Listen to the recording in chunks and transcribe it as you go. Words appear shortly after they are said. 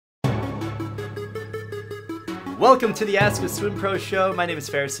Welcome to the Ask a Swim Pro show. My name is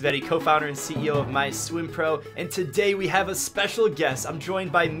Ksebati, co-founder and CEO of My Swim Pro, and today we have a special guest. I'm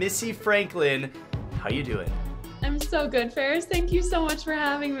joined by Missy Franklin. How you doing? I'm so good, Ferris. Thank you so much for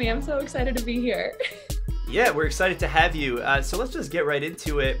having me. I'm so excited to be here. Yeah, we're excited to have you. So let's just get right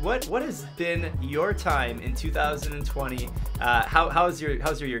into it. What has been your time in 2020? How's your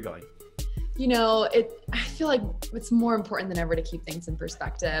year going? You know, I feel like it's more important than ever to keep things in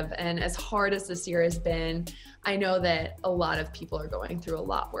perspective. And as hard as this year has been, I know that a lot of people are going through a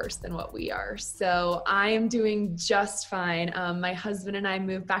lot worse than what we are. So I am doing just fine. My husband and I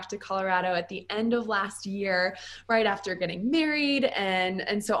moved back to Colorado at the end of last year, right after getting married.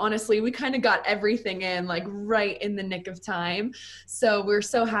 And so honestly, we kind of got everything in like right in the nick of time. So we're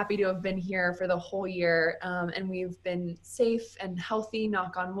so happy to have been here for the whole year. And we've been safe and healthy,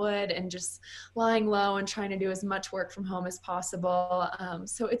 knock on wood, and just lying low and trying to do as much work from home as possible.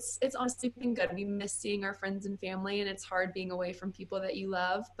 So it's honestly been good. We miss seeing our friends and family, and it's hard being away from people that you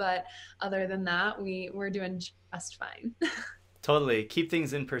love. But other than that, we're doing just fine. Totally. Keep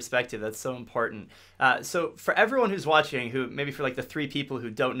things in perspective. That's so important. So for everyone who's watching, who maybe for like the three people who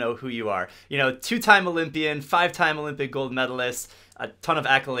don't know who you are, you know, 2-time Olympian, 5-time Olympic gold medalist, a ton of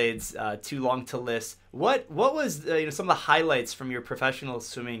accolades, too long to list. What was some of the highlights from your professional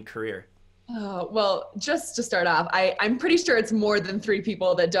swimming career? Oh, well, just to start off, I'm pretty sure it's more than 3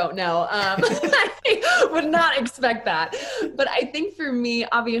 people that don't know. I would not expect that. But I think for me,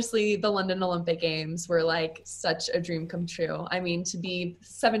 obviously, the London Olympic Games were like such a dream come true. I mean, to be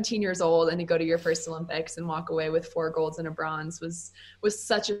 17 years old and to go to your first Olympics and walk away with 4 golds and a bronze was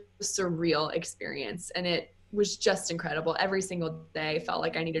such a surreal experience. And it was just incredible. Every single day felt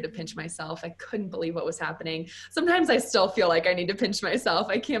like I needed to pinch myself. I couldn't believe what was happening. Sometimes I still feel like I need to pinch myself.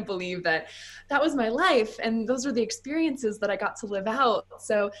 I can't believe that was my life. And those are the experiences that I got to live out.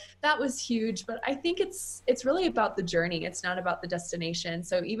 So that was huge. But I think it's really about the journey. It's not about the destination.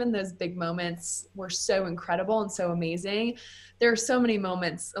 So even those big moments were so incredible and so amazing. There are so many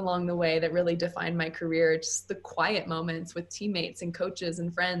moments along the way that really defined my career. Just the quiet moments with teammates and coaches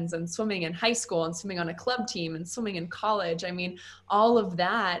and friends, and swimming in high school and swimming on a club team and swimming in college. I mean, all of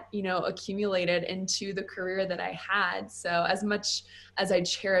that, accumulated into the career that I had. So as much as I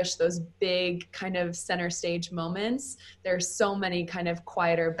cherish those big kind of center stage moments, there's so many kind of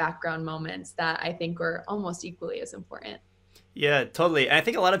quieter background moments that I think were almost equally as important. Yeah, totally. And I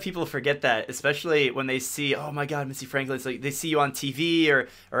think a lot of people forget that, especially when they see, oh my God, Missy Franklin, it's like they see you on TV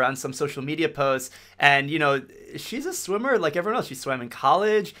or on some social media posts. And, she's a swimmer like everyone else. She swam in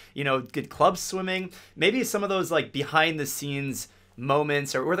college, good club swimming. Maybe some of those like behind the scenes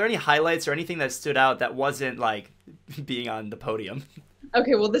moments, or were there any highlights or anything that stood out that wasn't like being on the podium?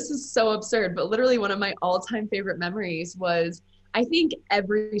 Okay, well, this is so absurd, but literally one of my all-time favorite memories was, I think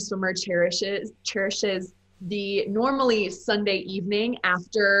every swimmer cherishes the normally Sunday evening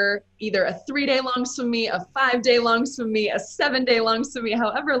after either a 3-day long swim meet, a 5-day long swim meet, a 7-day long swim meet,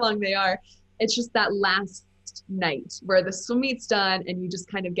 however long they are. It's just that last night where the swim meet's done and you just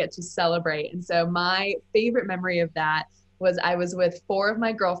kind of get to celebrate. And so my favorite memory of that was I was with 4 of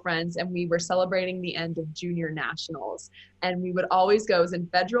my girlfriends and we were celebrating the end of junior nationals. And we would always go, it was in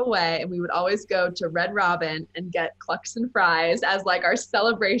Federal Way, and we would always go to Red Robin and get clucks and fries as like our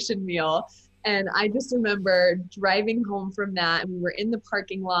celebration meal. And I just remember driving home from that, and we were in the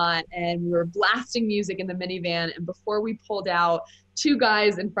parking lot and we were blasting music in the minivan. And before we pulled out, 2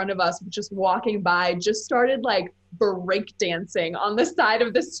 guys in front of us just walking by just started like break dancing on the side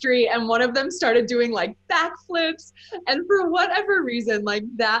of the street. And one of them started doing like backflips. And for whatever reason, like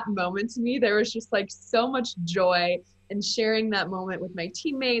that moment to me, there was just like so much joy in sharing that moment with my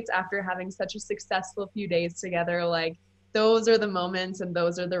teammates after having such a successful few days together. Like, those are the moments and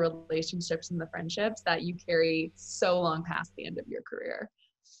those are the relationships and the friendships that you carry so long past the end of your career.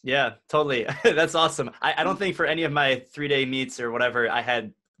 Yeah, totally. That's awesome. I don't think for any of my 3-day meets or whatever, I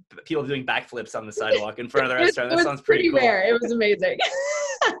had people doing backflips on the sidewalk in front of the restaurant. That sounds pretty cool. Rare. It was amazing.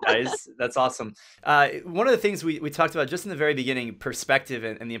 Nice. That's awesome. One of the things we talked about just in the very beginning, perspective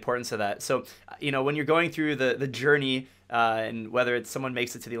and the importance of that. So, when you're going through the journey, and whether it's someone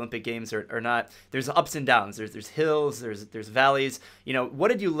makes it to the Olympic Games or not, there's ups and downs. There's hills, there's valleys. What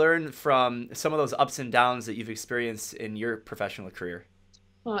did you learn from some of those ups and downs that you've experienced in your professional career?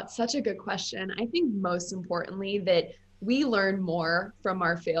 Well, it's such a good question. I think most importantly that we learn more from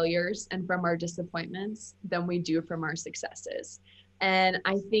our failures and from our disappointments than we do from our successes. And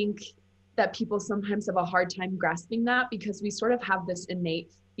I think that people sometimes have a hard time grasping that because we sort of have this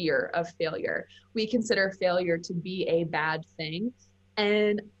innate fear of failure. We consider failure to be a bad thing.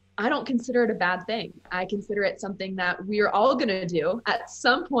 And I don't consider it a bad thing. I consider it something that we are all going to do at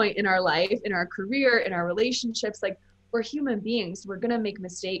some point in our life, in our career, in our relationships. Like, we're human beings. We're going to make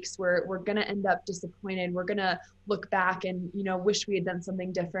mistakes. We're going to end up disappointed. We're going to look back and, wish we had done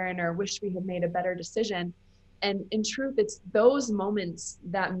something different or wish we had made a better decision. And in truth, it's those moments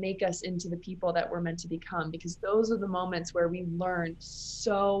that make us into the people that we're meant to become, because those are the moments where we learn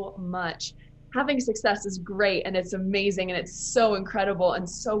so much. Having success is great and it's amazing and it's so incredible and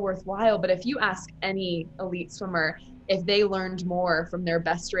so worthwhile. But if you ask any elite swimmer if they learned more from their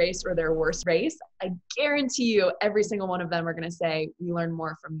best race or their worst race, I guarantee you every single one of them are going to say, we learned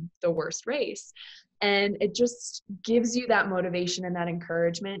more from the worst race. And it just gives you that motivation and that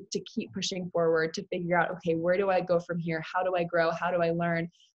encouragement to keep pushing forward, to figure out, okay, where do I go from here? How do I grow? How do I learn?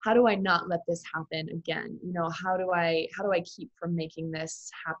 How do I not let this happen again? How do I keep from making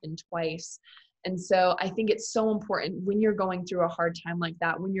this happen twice? And so I think it's so important when you're going through a hard time like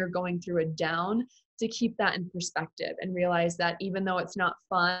that, when you're going through a down, to keep that in perspective and realize that even though it's not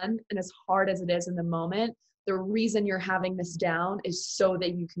fun and as hard as it is in the moment, the reason you're having this down is so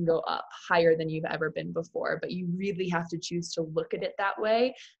that you can go up higher than you've ever been before. But you really have to choose to look at it that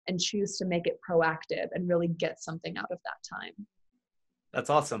way and choose to make it proactive and really get something out of that time. That's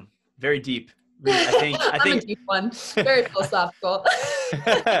awesome. Very deep. I I'm think a deep one. Very philosophical.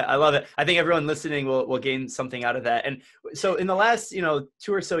 I love it. I think everyone listening will gain something out of that. And so in the last, 2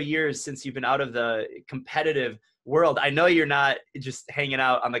 or so years since you've been out of the competitive world, I know you're not just hanging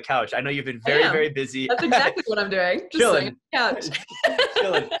out on the couch. I know you've been very, very busy. That's exactly what I'm doing. Just Chilling. on the couch.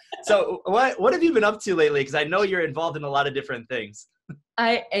 Chilling. So what have you been up to lately? Because I know you're involved in a lot of different things.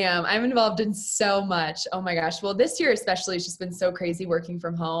 I am. I'm involved in so much. Oh my gosh. Well, this year especially, it's just been so crazy working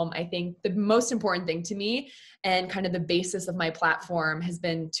from home. I think the most important thing to me and kind of the basis of my platform has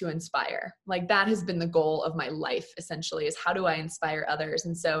been to inspire. Like, that has been the goal of my life, essentially, is how do I inspire others?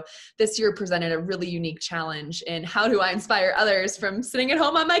 And so this year presented a really unique challenge in how do I inspire others from sitting at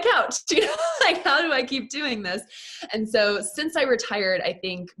home on my couch? Like, how do I keep doing this? And so since I retired, I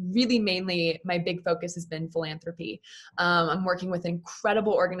think really mainly my big focus has been philanthropy. I'm working with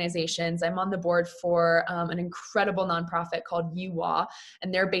incredible organizations. I'm on the board for an incredible nonprofit called UWA,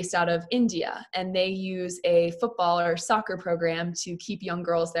 and they're based out of India, and they use a football or soccer program to keep young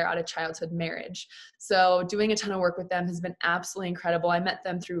girls there out of childhood marriage. So doing a ton of work with them has been absolutely incredible. I met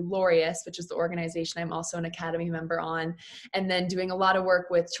them through Laureus, which is the organization I'm also an Academy member on, and then doing a lot of work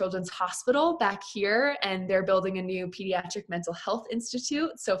with Children's Hospital back here, and they're building a new pediatric mental health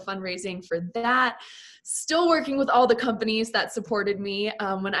institute. So fundraising for that. Still working with all the companies that supported me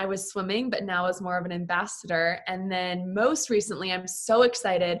when I was swimming, but now as more of an ambassador. And then most recently, I'm so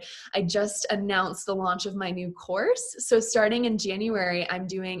excited. I just announced the launch of my new course. So starting in January, I'm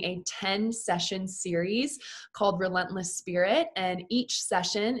doing a 10-session series called Relentless Spirit. And each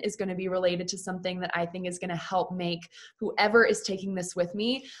session is going to be related to something that I think is going to help make whoever is taking this with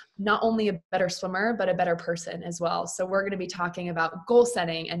me not only a better swimmer, but a better person as well. So we're going to be talking about goal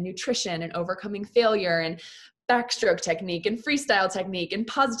setting and nutrition and overcoming failure and backstroke technique and freestyle technique and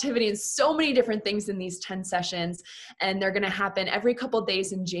positivity and so many different things in these 10 sessions. And they're going to happen every couple of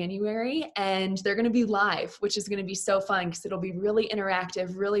days in January, and they're going to be live, which is going to be so fun because it'll be really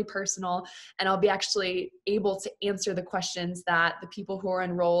interactive, really personal. And I'll be actually able to answer the questions that the people who are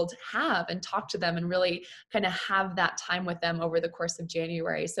enrolled have and talk to them and really kind of have that time with them over the course of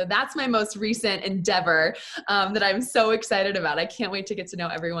January. So that's my most recent endeavor that I'm so excited about. I can't wait to get to know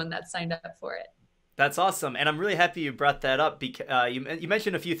everyone that's signed up for it. That's awesome, and I'm really happy you brought that up because you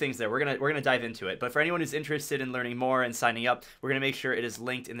mentioned a few things there. We're gonna dive into it, but for anyone who's interested in learning more and signing up, we're gonna make sure it is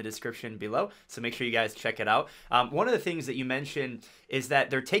linked in the description below. So make sure you guys check it out. One of the things that you mentioned is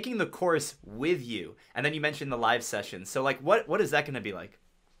that they're taking the course with you, and then you mentioned the live sessions. So like, what is that gonna be like?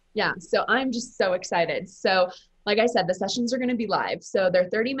 Yeah, so I'm just so excited. So like I said, the sessions are going to be live. So they're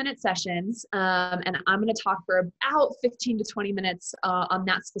 30-minute sessions, and I'm going to talk for about 15 to 20 minutes on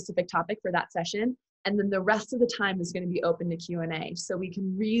that specific topic for that session. And then the rest of the time is going to be open to Q&A. So we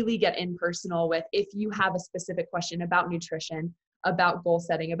can really get in personal with, if you have a specific question about nutrition, about goal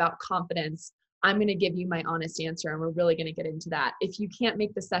setting, about confidence, I'm going to give you my honest answer, and we're really going to get into that. If you can't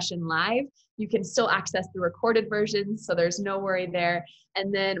make the session live, you can still access the recorded versions, so there's no worry there.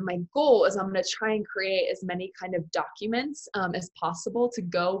 And then my goal is I'm going to try and create as many kind of documents as possible to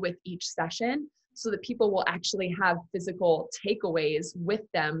go with each session, so that people will actually have physical takeaways with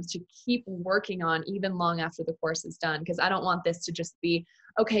them to keep working on even long after the course is done. Because I don't want this to just be,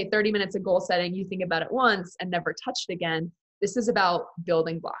 okay, 30 minutes of goal setting, you think about it once and never touched again. This is about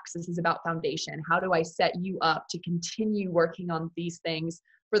building blocks. This is about foundation. How do I set you up to continue working on these things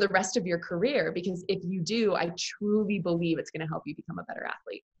for the rest of your career? Because if you do, I truly believe it's going to help you become a better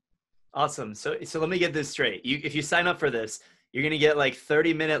athlete. Awesome. So let me get this straight. If you sign up for this, you're gonna get like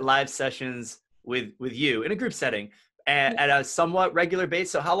 30-minute live sessions with you in a group setting at a somewhat regular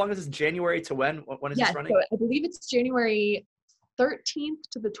base. So how long is this? January to when? When is this Yes, running? so I believe it's January 13th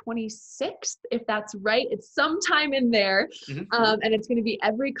to the 26th, if that's right. It's sometime in there. And it's going to be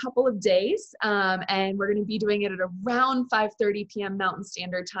every couple of days. And we're going to be doing it at around 5:30 p.m. Mountain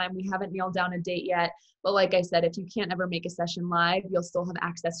Standard Time. We haven't nailed down a date yet. But like I said, if you can't ever make a session live, you'll still have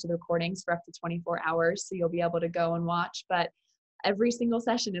access to the recordings for up to 24 hours. So you'll be able to go and watch. But every single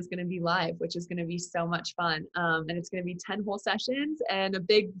session is going to be live, which is going to be so much fun. And it's going to be 10 whole sessions and a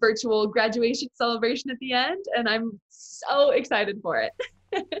big virtual graduation celebration at the end. And I'm so excited for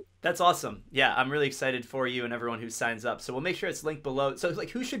it. That's awesome. Yeah, I'm really excited for you and everyone who signs up. So we'll make sure it's linked below. So like,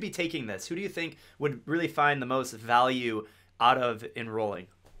 who should be taking this? Who do you think would really find the most value out of enrolling?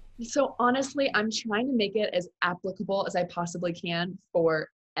 So honestly, I'm trying to make it as applicable as I possibly can for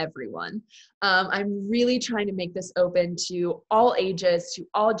everyone. I'm really trying to make this open to all ages, to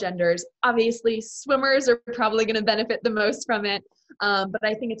all genders. Obviously, swimmers are probably going to benefit the most from it. But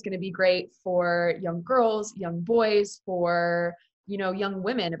I think it's going to be great for young girls, young boys, for young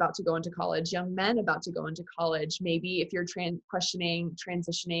women about to go into college, young men about to go into college. Maybe if you're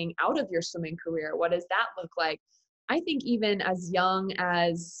transitioning out of your swimming career, what does that look like? I think even as young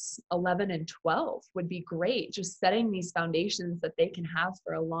as 11 and 12 would be great, just setting these foundations that they can have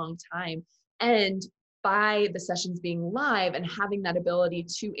for a long time. And by the sessions being live and having that ability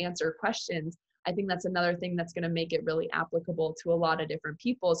to answer questions, I think that's another thing that's going to make it really applicable to a lot of different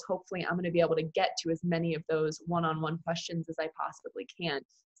people. Is hopefully I'm going to be able to get to as many of those one-on-one questions as I possibly can.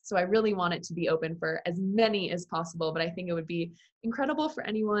 So I really want it to be open for as many as possible, but I think it would be incredible for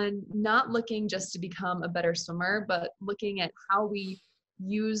anyone not looking just to become a better swimmer, but looking at how we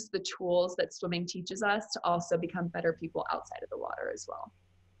use the tools that swimming teaches us to also become better people outside of the water as well.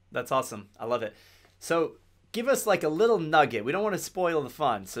 That's awesome. I love it. So give us like a little nugget. We don't want to spoil the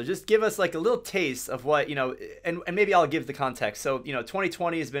fun. So just give us like a little taste of what, and maybe I'll give the context. So,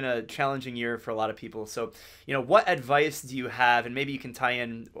 2020 has been a challenging year for a lot of people. So, what advice do you have? And maybe you can tie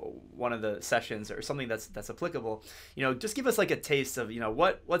in one of the sessions or something that's applicable. Just give us like a taste of,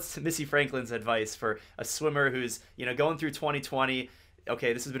 what's Missy Franklin's advice for a swimmer who's, going through 2020.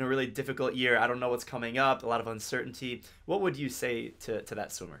 Okay, this has been a really difficult year. I don't know what's coming up, a lot of uncertainty. What would you say to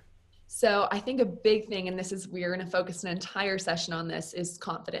that swimmer? So I think a big thing, and we're going to focus an entire session on this, is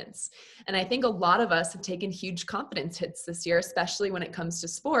confidence. And I think a lot of us have taken huge confidence hits this year, especially when it comes to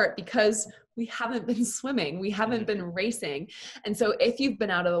sport, because we haven't been swimming, we haven't been racing. And so if you've been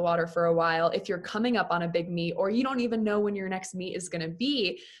out of the water for a while, if you're coming up on a big meet, or you don't even know when your next meet is going to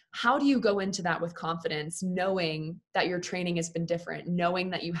be, how do you go into that with confidence, knowing that your training has been different, knowing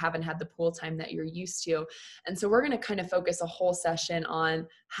that you haven't had the pool time that you're used to? And so we're going to kind of focus a whole session on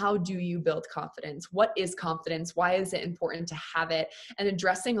how do you build confidence? What is confidence? Why is it important to have it? And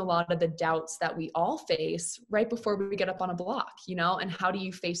addressing a lot of the doubts that we all face right before we get up on a block, and how do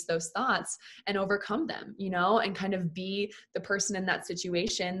you face those thoughts and overcome them, and kind of be the person in that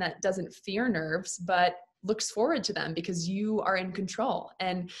situation that doesn't fear nerves, but looks forward to them because you are in control.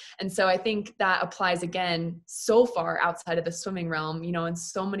 And so I think that applies again so far outside of the swimming realm, in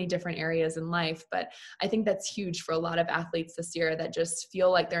so many different areas in life. But I think that's huge for a lot of athletes this year that just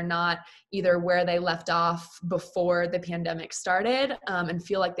feel like they're not either where they left off before the pandemic started, and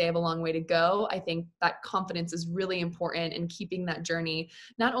feel like they have a long way to go. I think that confidence is really important in keeping that journey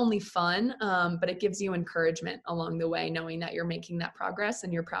not only fun, but it gives you encouragement along the way, knowing that you're making that progress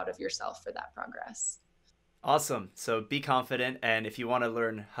and you're proud of yourself for that progress. Awesome. So be confident. And if you want to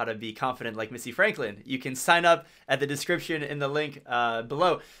learn how to be confident like Missy Franklin, you can sign up at the description in the link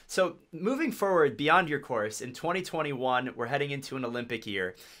below. So moving forward beyond your course, in 2021, we're heading into an Olympic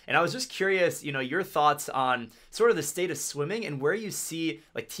year. And I was just curious, your thoughts on sort of the state of swimming and where you see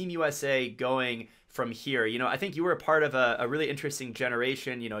like Team USA going from here. I think you were a part of a really interesting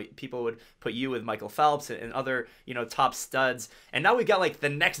generation. People would put you with Michael Phelps and other, top studs. And now we've got like the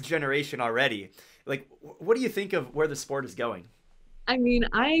next generation already. Like, what do you think of where the sport is going? I mean,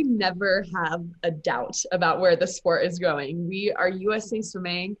 I never have a doubt about where the sport is going. We are USA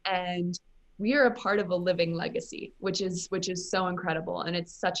Swimming, and we are a part of a living legacy, which is so incredible. And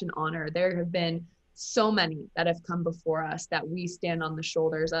it's such an honor. There have been so many that have come before us that we stand on the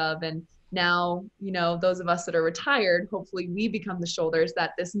shoulders of. And now, those of us that are retired, hopefully we become the shoulders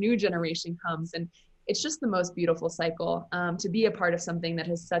that this new generation comes. And it's just the most beautiful cycle. To be a part of something that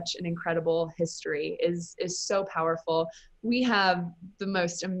has such an incredible history is so powerful. We have the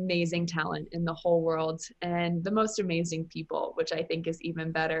most amazing talent in the whole world and the most amazing people, which I think is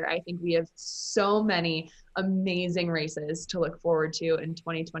even better. I think we have so many amazing races to look forward to in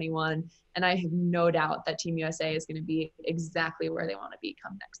 2021. And I have no doubt that Team USA is going to be exactly where they want to be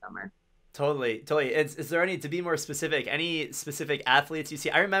come next summer. Totally. Is there any, to be more specific, any specific athletes you see?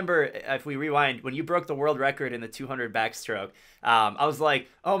 I remember, if we rewind, when you broke the world record in the 200 backstroke, I was like,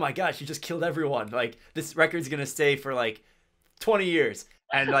 oh my gosh, you just killed everyone. Like, this record's going to stay for like 20 years.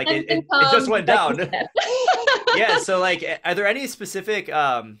 And like, it just went down. Yeah. So like, are there any specific,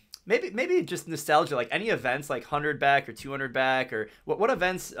 maybe just nostalgia, like any events like 100 back or 200 back, or what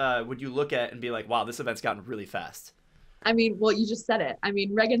events would you look at and be like, wow, this event's gotten really fast? I mean, well, you just said it. I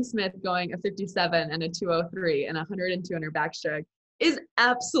mean, Regan Smith going a 57 and a 203 and 100 and 200 backstroke is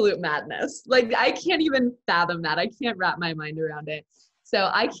absolute madness. Like, I can't even fathom that. I can't wrap my mind around it.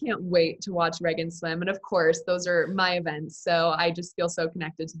 So I can't wait to watch Regan swim. And of course, those are my events. So I just feel so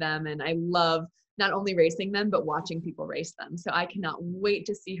connected to them. And I love not only racing them, but watching people race them. So I cannot wait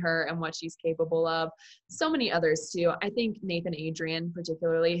to see her and what she's capable of. So many others too. I think Nathan Adrian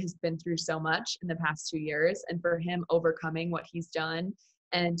particularly has been through so much in the past 2 years, and for him overcoming what he's done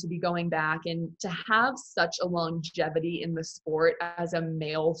and to be going back and to have such a longevity in the sport as a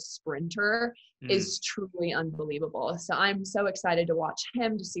male sprinter is truly unbelievable. So I'm so excited to watch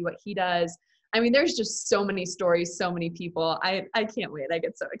him, to see what he does. I mean, there's just so many stories, so many people. I can't wait. I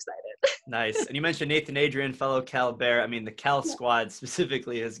get so excited. Nice. And you mentioned Nathan Adrian, fellow Caeleb. I mean, the Cal squad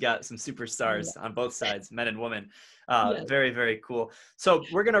specifically has got some superstars on both sides, men and women. Very, very cool. So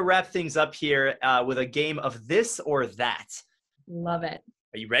we're going to wrap things up here with a game of this or that. Love it.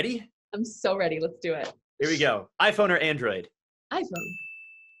 Are you ready? I'm so ready. Let's do it. Here we go. iPhone or Android? iPhone.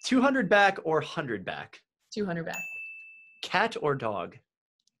 200 back or 100 back? 200 back. Cat or dog?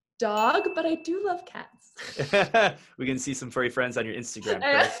 Dog, but I do love cats. We can see some furry friends on your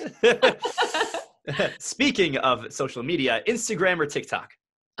Instagram. Speaking of social media, Instagram or TikTok?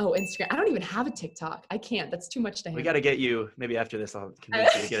 Oh, Instagram. I don't even have a TikTok. I can't. That's too much to handle. We got to get you, maybe after this, I'll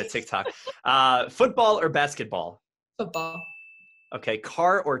convince you to get a TikTok. Football or basketball? Football. Okay.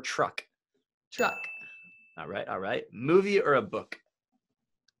 Car or truck? Truck. All right. All right. Movie or a book?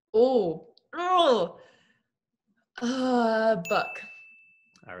 Book.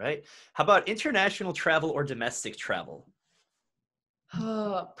 All right. How about international travel or domestic travel?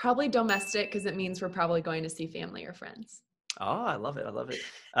 Probably domestic, because it means we're probably going to see family or friends. Oh, I love it. I love it.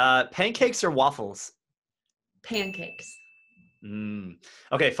 Pancakes or waffles? Pancakes.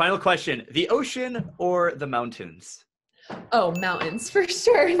 Okay. Final question. The ocean or the mountains? Oh, mountains for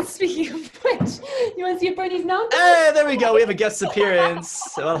sure. And speaking of which, you want to see Bernie's mountain? Hey, there we go. We have a guest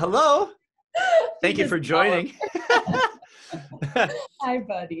appearance. Well, hello. Thank you for joining. Hi,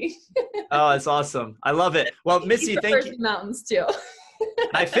 buddy. Oh, that's awesome. I love it. Well, Missy, thank you. Mountains too.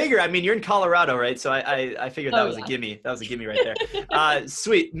 I figure, I mean, you're in Colorado, right? So I figured that was a gimme. That was a gimme right there.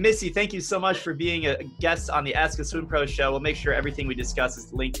 Sweet. Missy, thank you so much for being a guest on the Ask a Swim Pro show. We'll make sure everything we discuss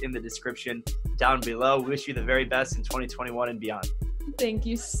is linked in the description down below. We wish you the very best in 2021 and beyond. Thank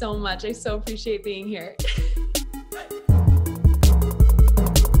you so much. I so appreciate being here.